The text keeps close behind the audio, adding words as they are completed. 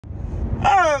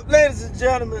Ladies and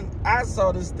gentlemen, I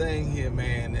saw this thing here,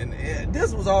 man, and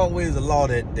this was always a law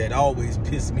that always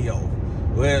pissed me off.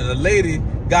 Where a lady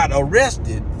got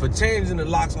arrested for changing the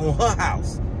locks on her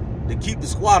house to keep the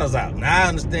squatters out. Now, I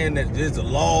understand that there's the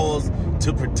laws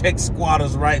to protect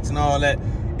squatters' rights and all that.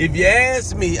 If you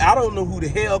ask me, I don't know who the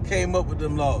hell came up with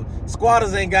them laws.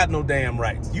 Squatters ain't got no damn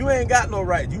rights. You ain't got no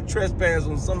rights. You trespass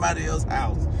on somebody else's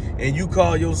house and you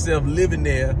call yourself living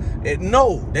there. And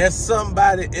no, that's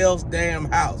somebody else's damn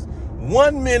house.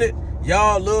 1 minute,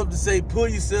 y'all love to say, pull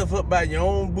yourself up by your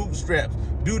own bootstraps.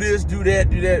 Do this, do that,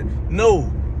 do that.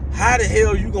 No. How the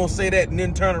hell you gonna say that and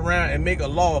then turn around and make a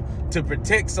law to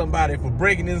protect somebody for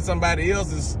breaking in somebody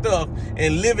else's stuff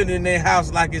and living in their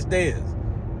house like it's theirs?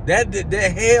 That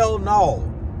hell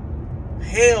no.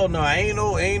 Hell no.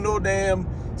 Ain't no damn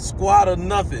squatter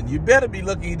nothing. You better be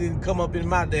lucky he didn't come up in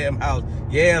my damn house.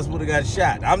 Your ass would have got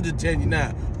shot. I'm just telling you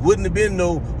now. Wouldn't have been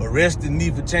no arresting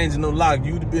me for changing no lock.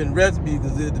 You'd have been arrested me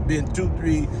because there'd have been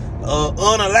 2-3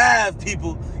 unalive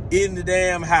people in the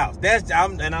damn house.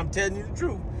 I'm telling you the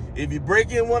truth. If you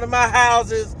break in one of my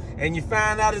houses and you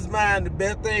find out it's mine, the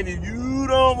best thing, if you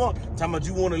don't want, talking about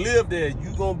you want to live there,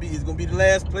 it's gonna be the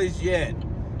last place you at.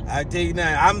 I tell you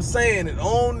now, I'm saying it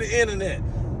on the internet.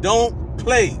 Don't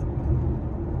play.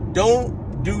 Do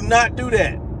not do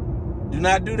that. Do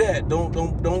not do that.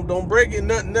 Don't break in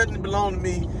nothing that belong to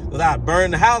me, because I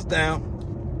burn the house down.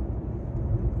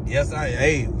 Yes,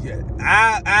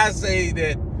 I say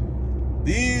that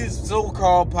these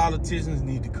so-called politicians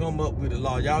need to come up with a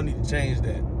law. Y'all need to change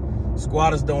that.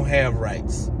 Squatters don't have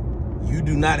rights. You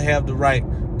do not have the right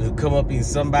to come up in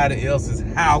somebody else's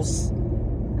house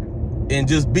and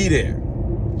just be there.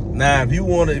 Now, if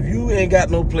you ain't got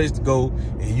no place to go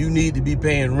and you need to be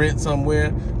paying rent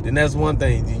somewhere, then that's one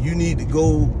thing. You need to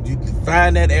go, you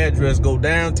find that address, go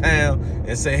downtown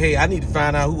and say, hey, I need to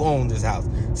find out who owns this house.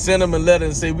 Send them a letter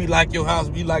and say, we like your house,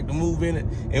 we like to move in it,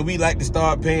 and we like to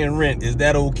start paying rent. Is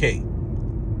that okay?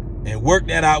 And work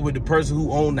that out with the person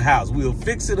who owned the house. We'll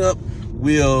fix it up.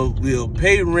 We'll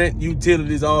pay rent,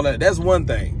 utilities, all that. That's one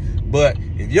thing. But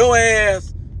if your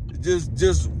ass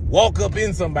just walk up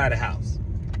in somebody's house,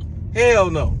 hell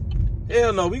no.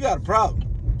 Hell no, we got a problem.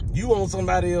 You own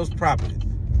somebody else's property.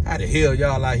 How the hell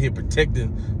y'all out here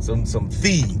protecting some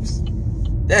thieves?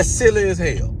 That's silly as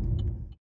hell.